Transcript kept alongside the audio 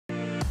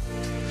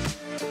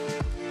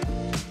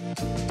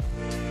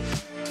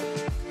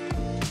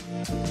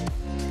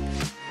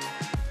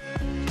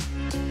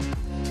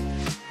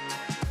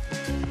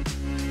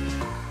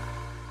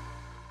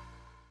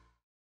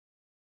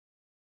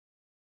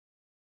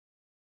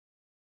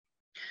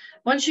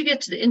Once you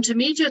get to the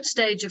intermediate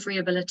stage of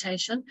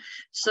rehabilitation,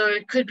 so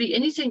it could be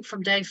anything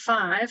from day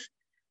 5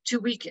 to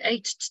week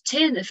 8 to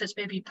 10, if it's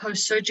maybe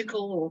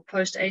post-surgical or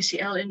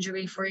post-ACL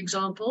injury, for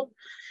example.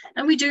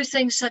 And we do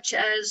things such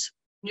as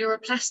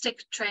neuroplastic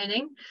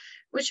training,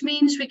 which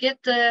means we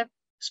get the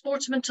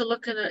sportsmen to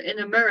look in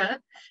a mirror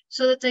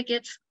so that they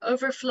get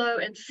overflow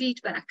and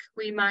feedback.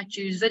 We might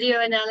use video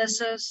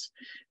analysis.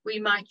 We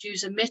might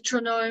use a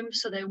metronome,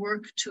 so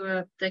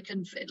they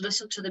can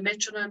listen to the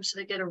metronome so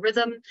they get a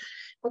rhythm.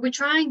 But we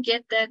try and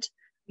get that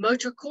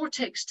motor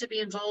cortex to be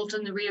involved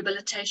in the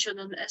rehabilitation,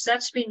 and as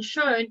that's been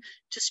shown,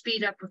 to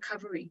speed up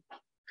recovery.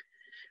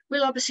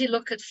 We'll obviously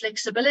look at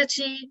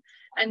flexibility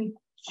and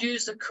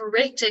use the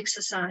correct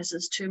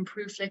exercises to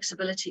improve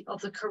flexibility of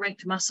the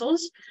correct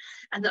muscles.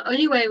 And the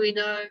only way we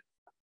know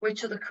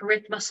which are the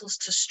correct muscles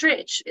to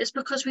stretch is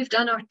because we've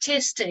done our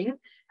testing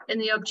in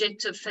the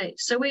objective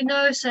phase. So we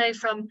know, say,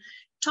 from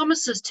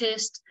Thomas's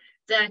test,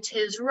 that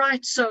his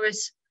right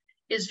psoas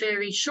is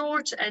very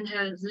short and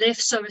her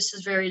left psoas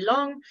is very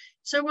long.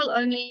 So we'll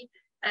only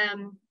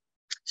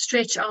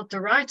stretch out the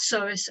right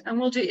psoas, and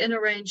we'll do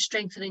inner range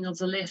strengthening of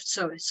the left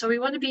psoas. So we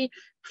want to be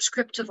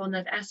prescriptive on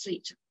that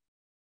athlete.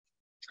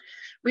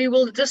 We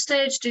will at this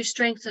stage do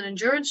strength and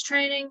endurance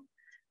training.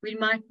 We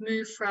might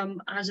move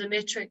from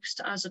isometrics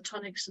to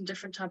isotonics and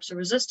different types of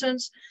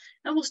resistance,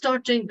 and we'll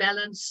start doing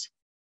balance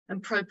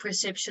and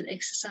proprioception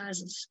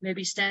exercises,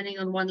 maybe standing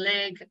on one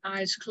leg,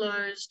 eyes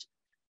closed,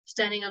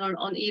 standing on an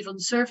uneven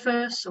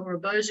surface or a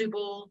Bosu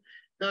ball,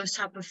 those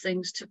type of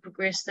things to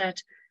progress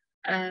that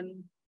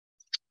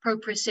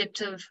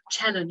proprioceptive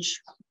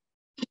challenge.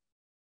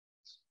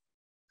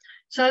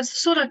 So I've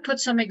sort of put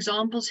some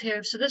examples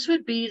here. So this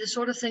would be the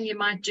sort of thing you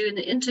might do in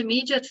the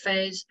intermediate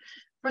phase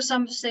for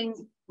something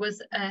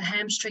with a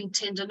hamstring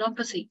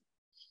tendinopathy.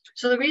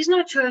 So the reason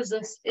I chose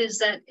this is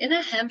that in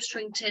a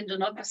hamstring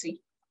tendinopathy,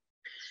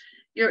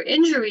 your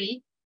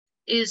injury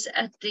is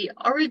at the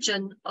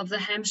origin of the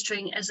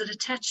hamstring as it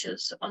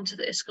attaches onto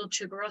the ischial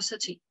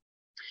tuberosity.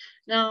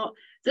 Now,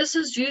 this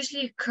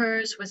usually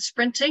occurs with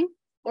sprinting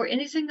or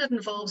anything that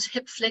involves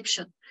hip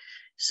flexion.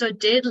 So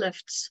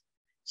deadlifts,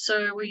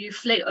 so where you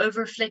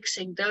over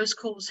flexing, those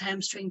cause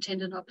hamstring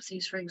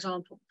tendinopathies, for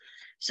example.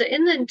 So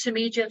in the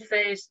intermediate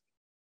phase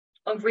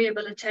of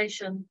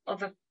rehabilitation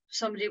of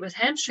somebody with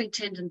hamstring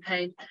tendon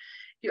pain,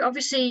 you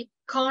obviously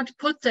can't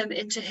put them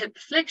into hip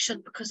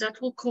flexion because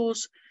that will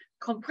cause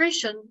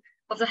compression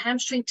of the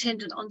hamstring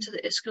tendon onto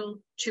the ischial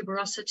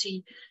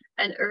tuberosity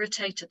and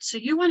irritate it. So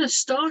you want to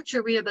start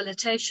your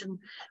rehabilitation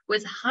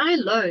with high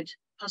load,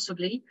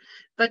 possibly,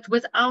 but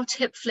without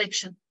hip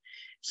flexion.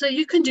 So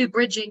you can do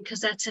bridging because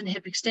that's in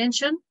hip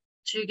extension.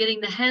 So you're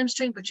getting the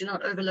hamstring, but you're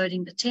not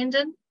overloading the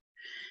tendon.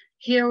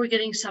 Here we're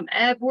getting some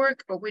ab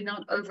work, but we're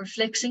not over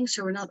flexing.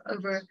 So we're not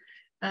over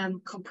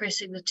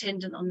compressing the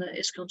tendon on the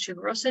ischial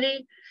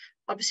tuberosity.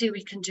 Obviously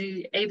we can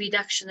do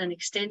abduction and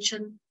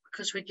extension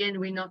because again,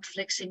 we're not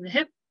flexing the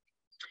hip.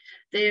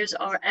 There's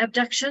our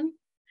abduction,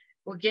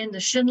 or again, the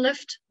shin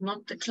lift,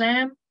 not the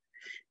clam.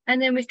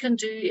 And then we can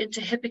do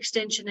into hip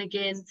extension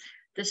again.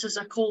 This is,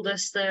 I call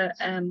this the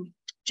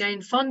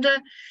Jane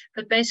Fonda,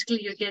 but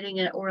basically you're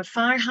getting a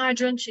fire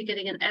hydrant, you're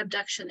getting an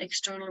abduction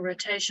external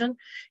rotation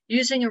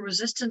using a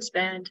resistance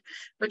band,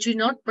 but you're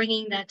not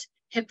bringing that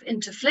hip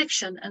into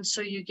flexion, and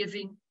so you're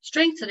giving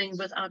strengthening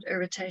without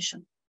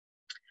irritation.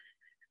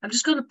 I'm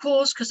just going to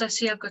pause because I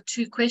see I've got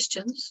 2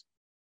 questions.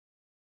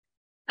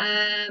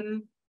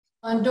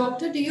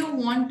 Doctor, do you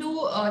want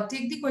to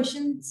take the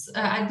questions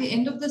at the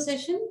end of the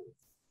session?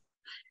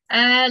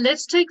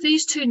 Let's take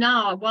these 2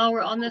 now while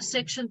we're on this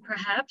section,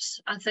 perhaps,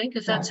 I think,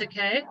 if that's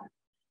okay.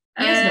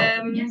 Yes,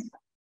 doctor. Yes.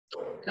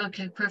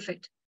 Okay,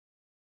 perfect.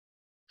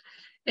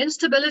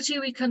 Instability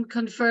we can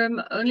confirm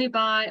only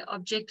by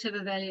objective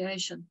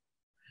evaluation.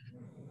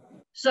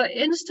 So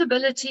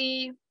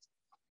instability,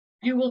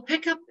 you will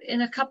pick up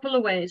in a couple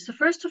of ways. So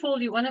first of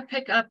all, you want to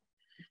pick up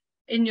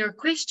in your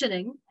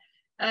questioning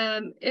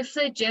if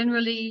they're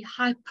generally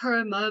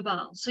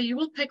hypermobile. So you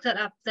will pick that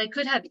up. They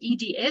could have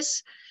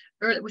EDS,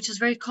 which is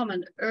very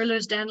common,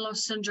 Ehlers-Danlos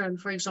syndrome,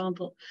 for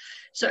example.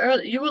 So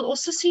you will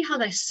also see how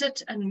they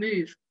sit and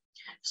move.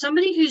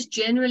 Somebody who's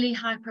generally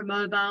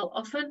hypermobile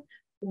often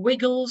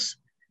wiggles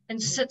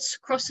and sits,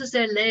 crosses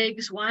their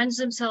legs, winds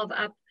themselves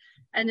up,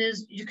 and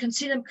you can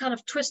see them kind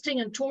of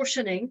twisting and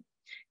torsioning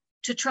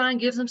to try and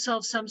give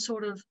themselves some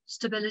sort of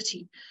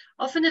stability.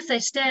 Often if they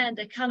stand,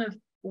 they kind of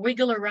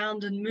wiggle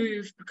around and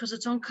move because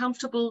it's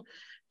uncomfortable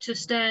to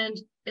stand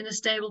in a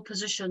stable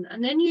position.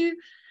 And then you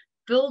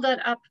build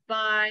that up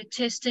by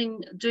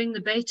doing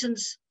the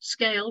Baton's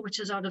scale, which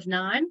is out of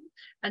 9,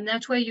 and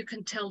that way you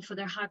can tell for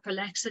their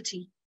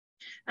hyperlaxity.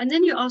 And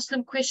then you ask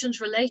them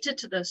questions related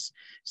to this,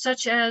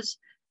 such as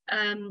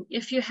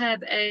if you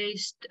have a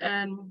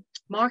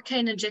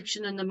Marcaine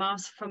injection in the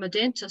mouth from a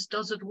dentist,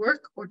 does it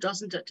work or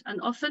doesn't it?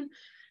 And often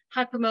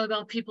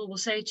hypermobile people will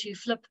say to you,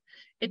 Flip,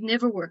 it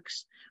never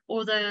works,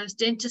 or the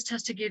dentist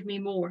has to give me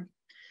more.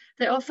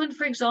 They often,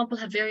 for example,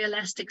 have very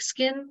elastic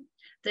skin.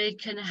 They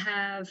can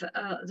have,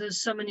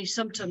 there's so many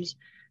symptoms,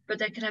 but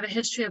they can have a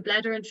history of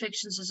bladder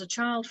infections as a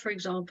child, for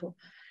example.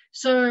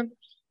 So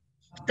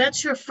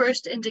that's your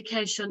first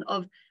indication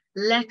of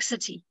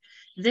laxity.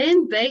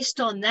 Then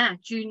based on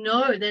that, you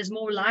know there's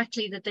more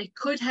likely that they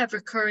could have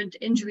recurrent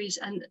injuries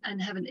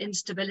and have an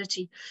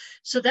instability.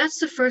 So that's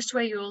the first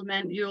way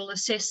you'll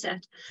assess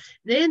that.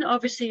 Then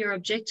obviously your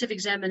objective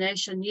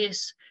examination,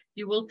 yes,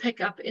 you will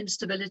pick up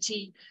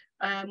instability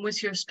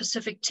with your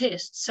specific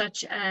tests,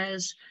 such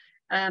as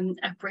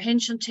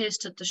apprehension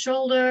test at the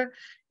shoulder,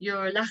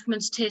 your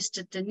Lachman's test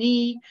at the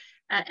knee,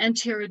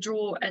 anterior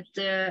draw at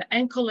the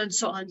ankle, and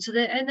so on. So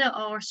there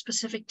are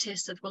specific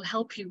tests that will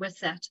help you with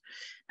that.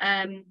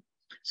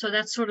 So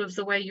that's sort of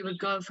the way you would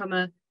go from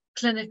a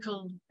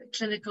clinical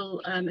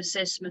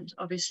assessment,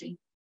 obviously.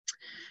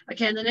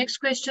 Okay, and the next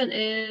question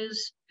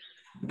is,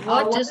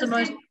 what is the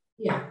most...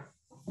 Yeah.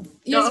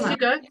 Yes, off you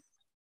go.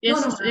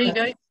 Yes, no, there you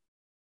go.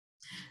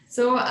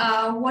 So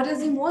what is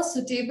the most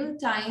suitable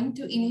time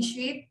to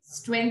initiate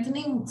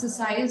strengthening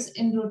exercise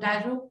in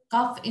rotator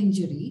cuff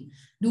injury?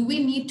 Do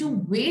we need to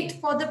wait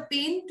for the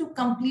pain to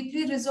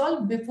completely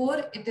resolve before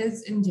it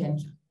is in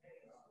general?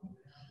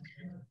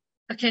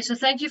 Okay, so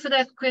thank you for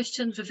that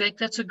question, Vivek.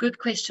 That's a good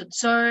question.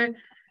 So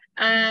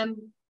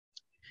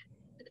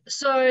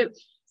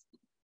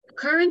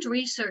current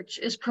research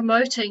is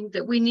promoting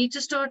that we need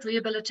to start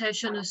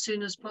rehabilitation as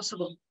soon as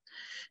possible.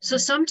 So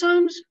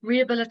sometimes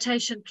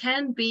rehabilitation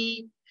can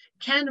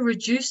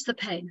reduce the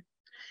pain.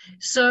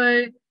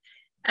 So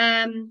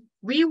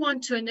we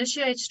want to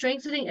initiate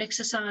strengthening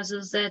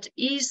exercises that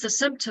ease the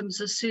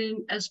symptoms as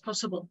soon as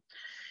possible.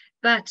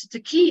 But the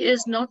key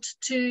is not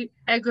to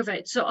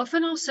aggravate. So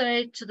often I'll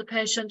say to the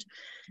patient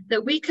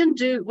that we can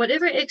do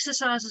whatever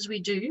exercises we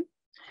do.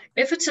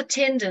 If it's a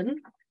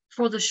tendon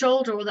for the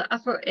shoulder or the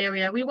upper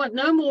area, we want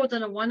no more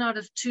than a 1 out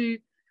of 2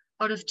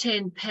 out of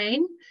 10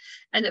 pain,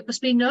 and it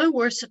must be no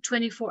worse at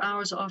 24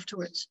 hours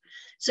afterwards.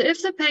 So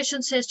if the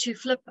patient says to you,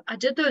 Flip, I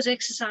did those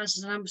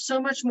exercises and I'm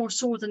so much more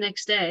sore the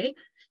next day,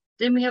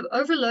 then we have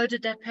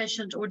overloaded that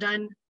patient or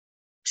done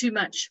too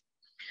much.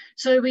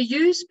 So we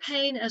use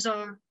pain as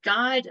our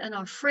guide and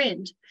our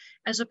friend,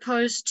 as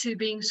opposed to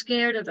being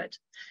scared of it.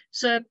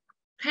 So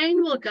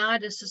pain will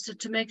guide us as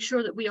to make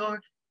sure that we are,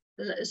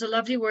 is a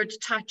lovely word,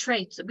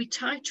 titrate, that we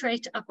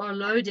titrate up our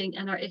loading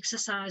and our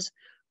exercise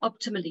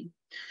optimally.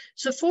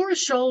 So for a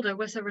shoulder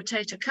with a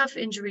rotator cuff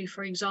injury,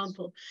 for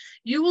example,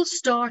 you will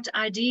start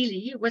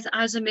ideally with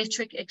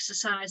isometric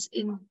exercise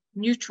in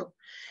neutral.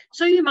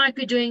 So you might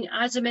be doing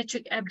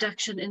isometric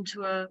abduction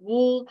into a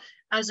wall,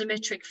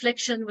 isometric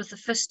flexion with the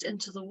fist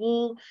into the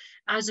wall,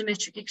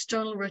 isometric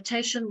external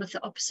rotation with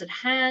the opposite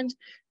hand,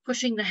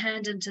 pushing the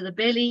hand into the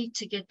belly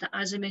to get the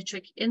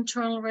isometric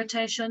internal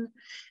rotation,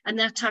 and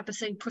that type of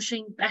thing,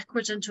 pushing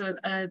backwards into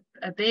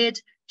a bed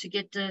to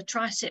get the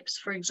triceps,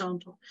 for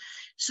example.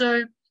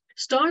 So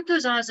start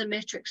those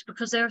isometrics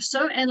because they're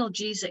so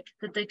analgesic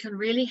that they can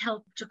really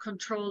help to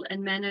control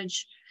and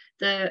manage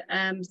the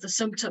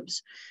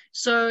symptoms.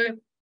 So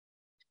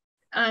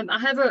I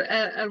have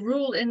a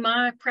rule in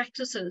my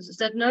practices is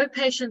that no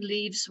patient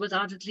leaves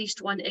without at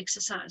least one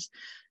exercise.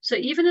 So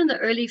even in the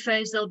early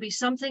phase, there'll be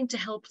something to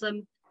help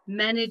them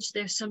manage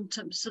their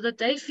symptoms so that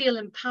they feel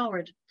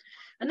empowered.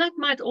 And that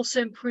might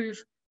also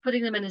improve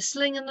putting them in a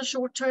sling in the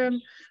short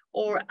term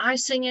or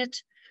icing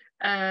it.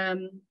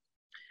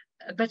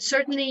 But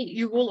certainly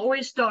you will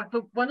always start.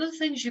 But one of the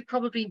things you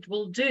probably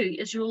will do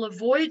is you'll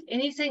avoid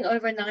anything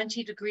over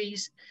 90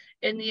 degrees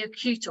in the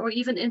acute or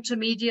even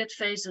intermediate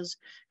phases,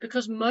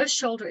 because most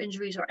shoulder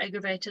injuries are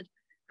aggravated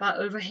by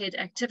overhead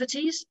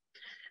activities.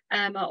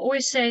 I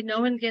always say no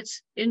one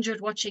gets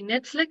injured watching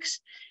Netflix.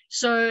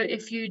 So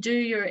if you do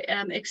your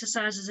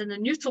exercises in the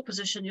neutral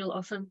position, you'll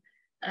often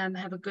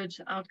have a good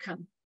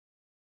outcome.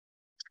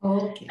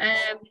 Okay.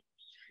 And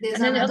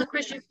then the other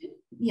question.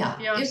 Yeah.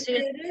 If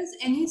there is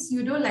any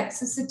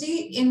pseudo-laxity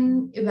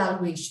in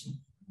evaluation.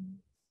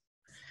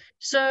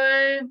 So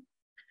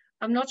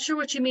I'm not sure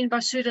what you mean by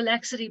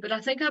pseudo-laxity, but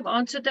I think I've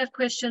answered that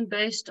question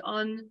based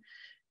on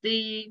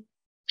the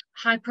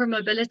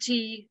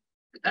hypermobility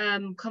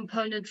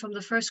component from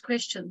the first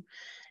question.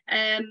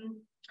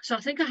 So I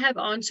think I have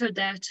answered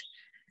that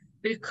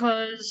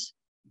because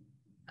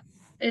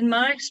in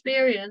my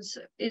experience,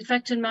 in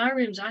fact, in my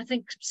rooms, I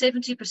think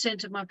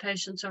 70% of my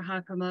patients are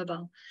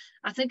hypermobile.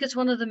 I think it's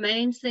one of the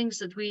main things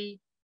that we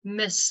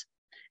miss.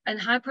 And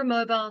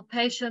hypermobile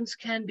patients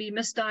can be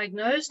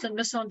misdiagnosed and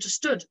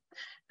misunderstood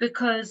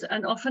because,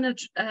 and often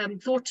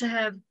thought to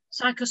have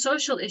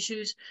psychosocial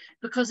issues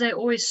because they're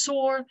always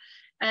sore,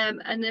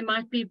 and there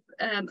might be,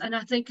 and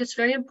I think it's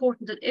very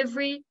important that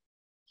every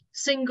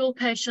single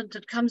patient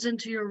that comes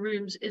into your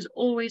rooms is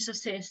always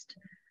assessed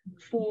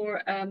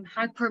for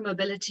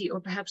hypermobility, or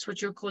perhaps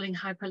what you're calling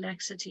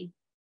hyperlaxity.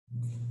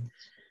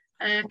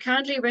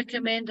 Kindly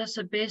recommend us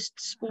a best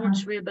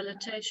sports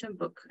rehabilitation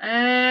book.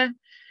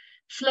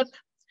 Flip,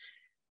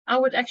 I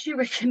would actually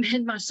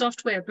recommend my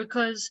software,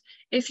 because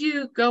if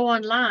you go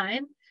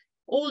online,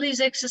 all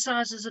these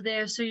exercises are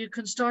there so you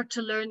can start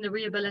to learn the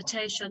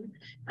rehabilitation,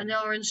 and there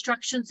are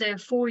instructions there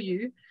for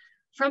you.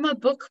 From a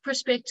book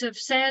perspective,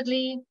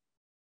 sadly,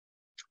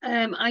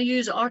 I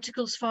use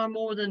articles far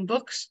more than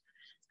books.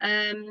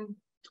 Bruckner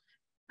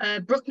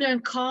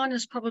and Kahn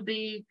is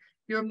probably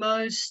your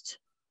most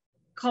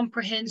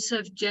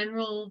comprehensive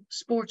general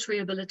sports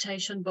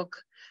rehabilitation book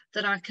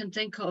that I can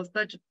think of.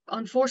 But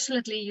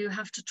unfortunately, you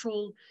have to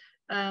trawl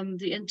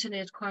the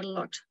internet quite a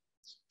lot.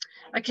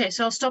 Okay,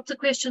 so I'll stop the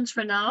questions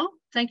for now.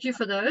 Thank you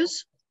for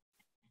those.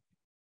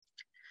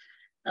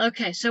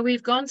 Okay, so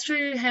we've gone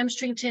through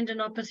hamstring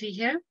tendinopathy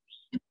here.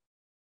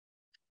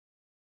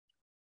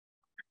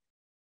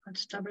 And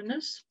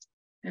stubbornness.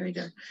 There we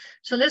go.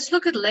 So let's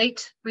look at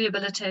late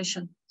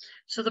rehabilitation.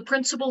 So the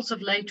principles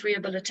of late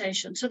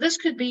rehabilitation. So this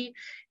could be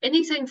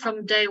anything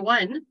from day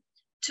 1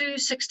 to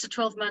 6 to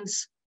 12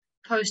 months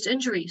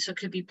post-injury. So it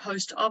could be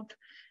post-op,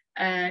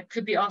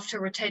 could be after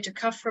a rotator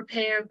cuff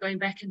repair, going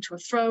back into a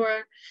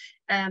thrower,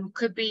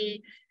 could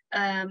be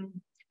an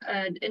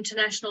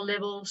international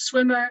level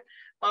swimmer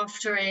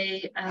after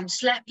a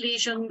slap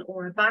lesion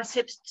or a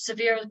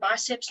severe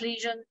biceps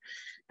lesion.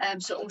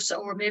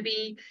 Or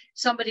maybe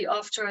somebody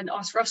after an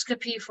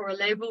arthroscopy for a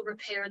labral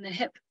repair in the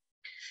hip.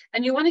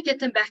 And you want to get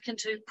them back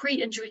into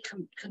pre-injury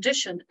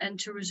condition and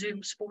to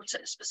resume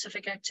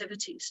sports-specific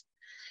activities.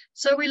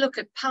 So we look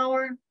at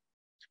power,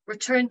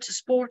 return to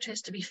sport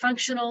has to be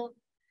functional.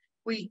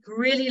 We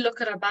really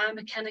look at our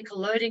biomechanical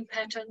loading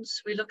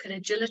patterns. We look at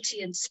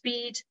agility and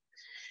speed.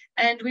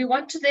 And we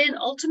want to then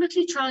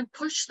ultimately try and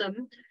push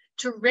them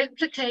to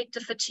replicate the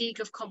fatigue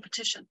of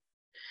competition.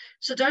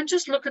 So don't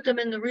just look at them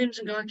in the rooms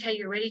and go, okay,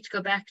 you're ready to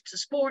go back to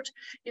sport.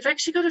 You've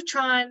actually got to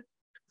try and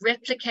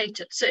replicate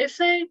it. So if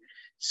they're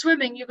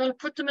swimming, you've got to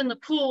put them in the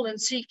pool and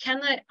see,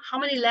 how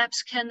many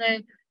laps can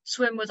they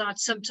swim without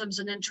symptoms,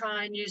 and then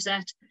try and use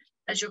that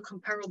as your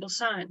comparable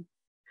sign.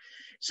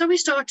 So we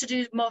start to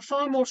do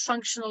far more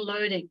functional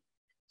loading.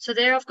 So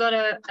there I've got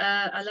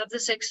I love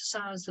this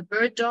exercise, the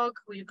bird dog,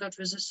 where you've got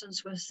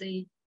resistance with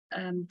the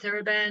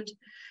TheraBand.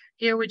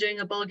 Here we're doing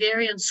a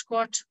Bulgarian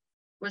squat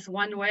with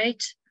one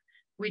weight.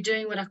 We're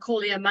doing what I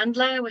call the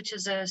amandla, which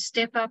is a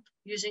step up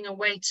using a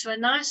weight. So a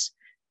nice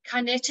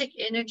kinetic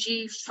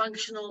energy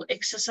functional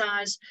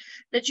exercise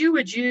that you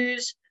would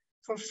use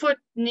for foot,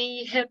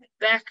 knee, hip,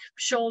 back,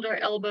 shoulder,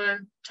 elbow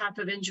type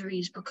of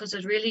injuries, because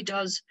it really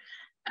does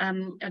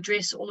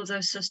address all of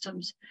those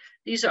systems.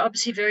 These are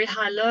obviously very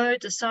high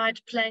load, the side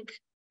plank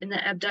in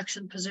the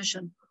abduction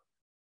position.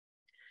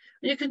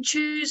 You can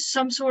choose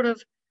some sort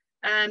of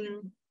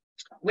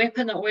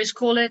weapon, I always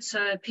call it,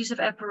 so a piece of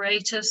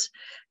apparatus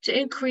to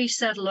increase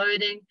that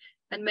loading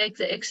and make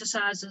the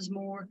exercises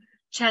more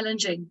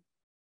challenging.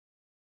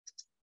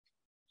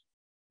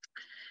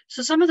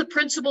 So some of the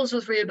principles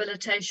with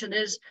rehabilitation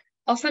is,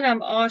 often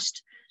I'm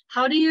asked,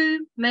 how do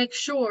you make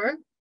sure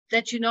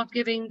that you're not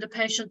giving the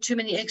patient too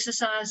many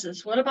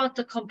exercises? What about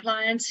the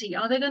compliancy?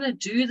 Are they going to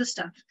do the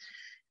stuff?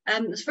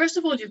 First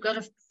of all, you've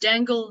got to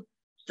dangle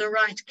the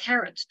right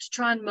carrot to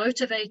try and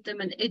motivate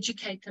them and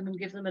educate them and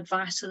give them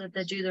advice so that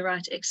they do the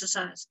right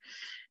exercise.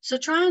 So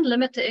try and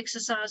limit the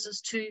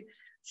exercises to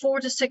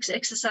 4 to 6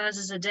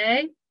 exercises a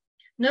day,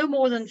 no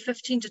more than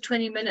 15 to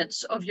 20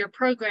 minutes of your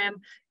program,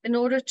 in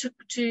order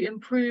to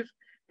improve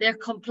their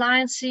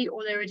compliancy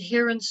or their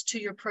adherence to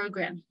your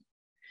program.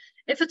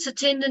 If it's a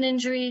tendon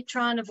injury,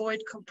 try and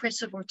avoid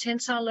compressive or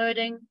tensile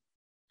loading.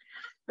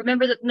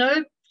 Remember that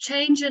no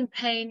change in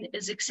pain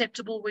is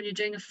acceptable when you're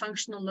doing a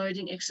functional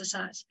loading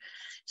exercise.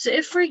 So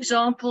if, for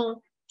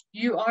example,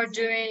 you are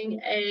doing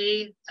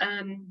a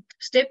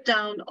step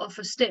down off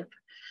a step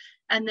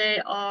and they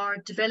are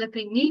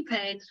developing knee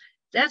pain,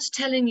 that's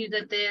telling you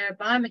that their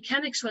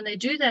biomechanics when they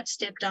do that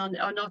step down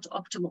are not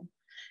optimal.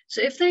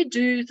 So if they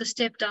do the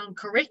step down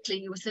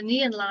correctly with the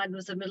knee in line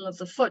with the middle of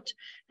the foot,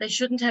 they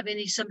shouldn't have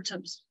any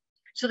symptoms.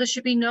 So there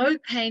should be no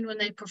pain when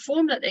they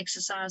perform that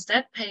exercise.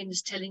 That pain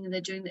is telling you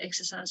they're doing the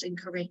exercise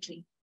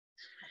incorrectly.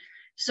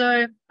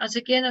 So as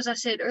I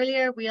said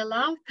earlier, we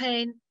allow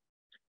pain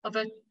of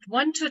a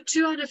 1 to a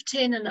 2 out of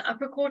 10 in the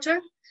upper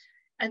quarter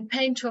and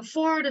pain to a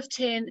 4 out of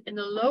 10 in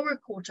the lower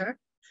quarter.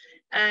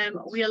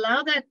 We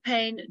allow that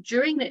pain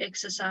during the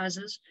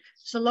exercises,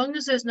 so long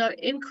as there's no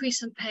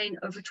increase in pain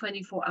over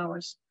 24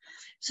 hours.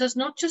 So it's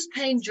not just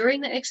pain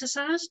during the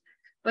exercise,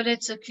 but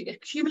it's a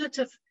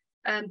cumulative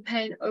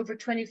pain over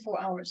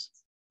 24 hours.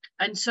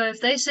 And so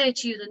if they say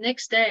to you the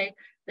next day,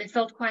 they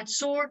felt quite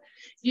sore,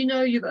 you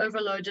know you've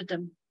overloaded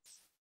them.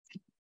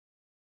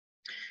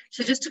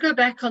 So just to go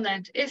back on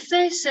that, if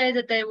they say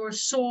that they were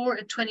sore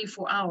at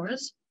 24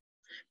 hours,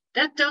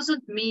 that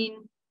doesn't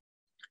mean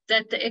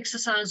that the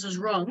exercise is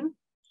wrong.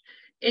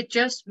 It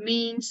just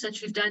means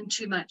that you've done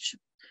too much.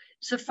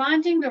 So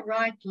finding the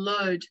right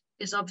load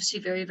is obviously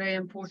very, very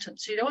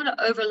important. So you don't want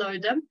to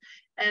overload them.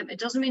 It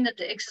doesn't mean that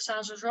the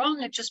exercise was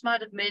wrong. It just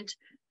might have meant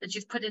that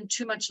you've put in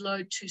too much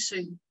load too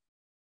soon.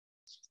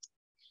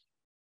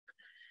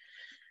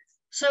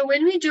 So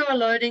when we do our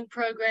loading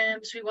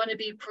programs, we want to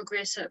be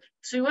progressive.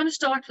 So we want to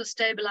start with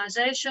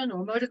stabilization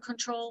or motor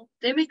control,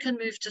 then we can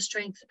move to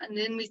strength, and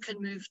then we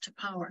can move to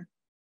power.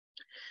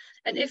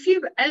 And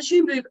as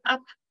you move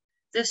up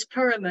this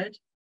pyramid,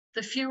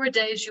 the fewer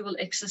days you will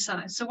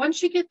exercise. So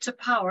once you get to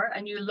power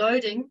and you're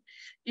loading,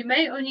 you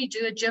may only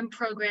do a gym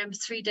program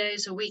 3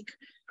 days a week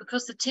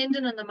because the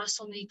tendon and the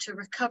muscle need to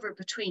recover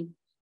between.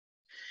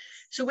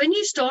 So when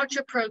you start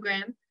your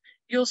program,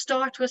 you'll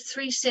start with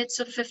 3 sets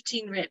of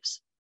 15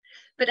 reps.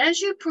 But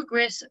as you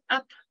progress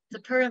up the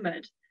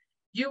pyramid,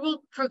 you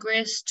will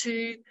progress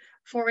to,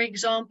 for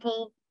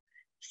example,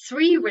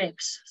 3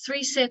 reps,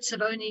 3 sets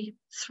of only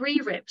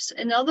 3 reps.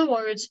 In other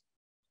words,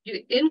 you're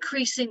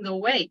increasing the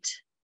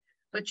weight,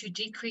 but you're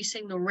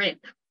decreasing the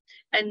rep.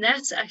 And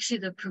that's actually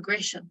the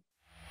progression.